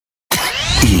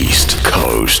East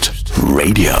Coast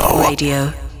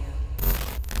Radio.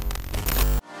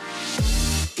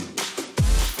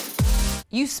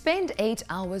 You spend 8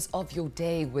 hours of your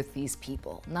day with these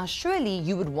people. Now, surely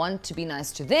you would want to be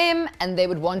nice to them and they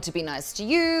would want to be nice to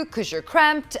you because you're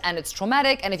cramped and it's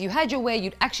traumatic. And if you had your way,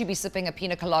 you'd actually be sipping a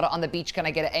pina colada on the beach. Can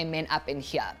I get an amen up in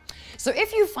here? So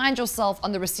if you find yourself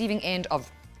on the receiving end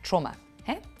of trauma,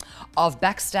 of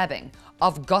backstabbing,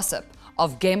 of gossip,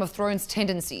 of Game of Thrones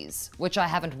tendencies, which I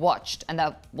haven't watched and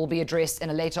that will be addressed in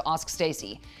a later Ask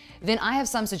Stacey, then I have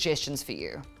some suggestions for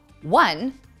you.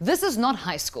 One, this is not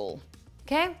high school.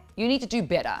 Okay? You need to do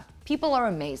better. People are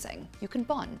amazing. You can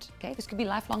bond. Okay? This could be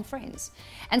lifelong friends.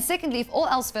 And secondly, if all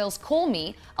else fails, call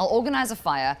me. I'll organize a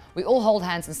fire. We all hold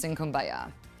hands and sing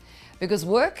Kumbaya. Because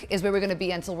work is where we're going to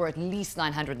be until we're at least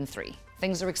 903.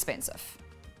 Things are expensive.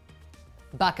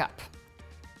 Buck up.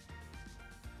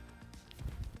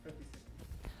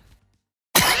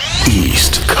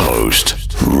 East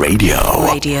Coast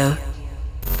Radio.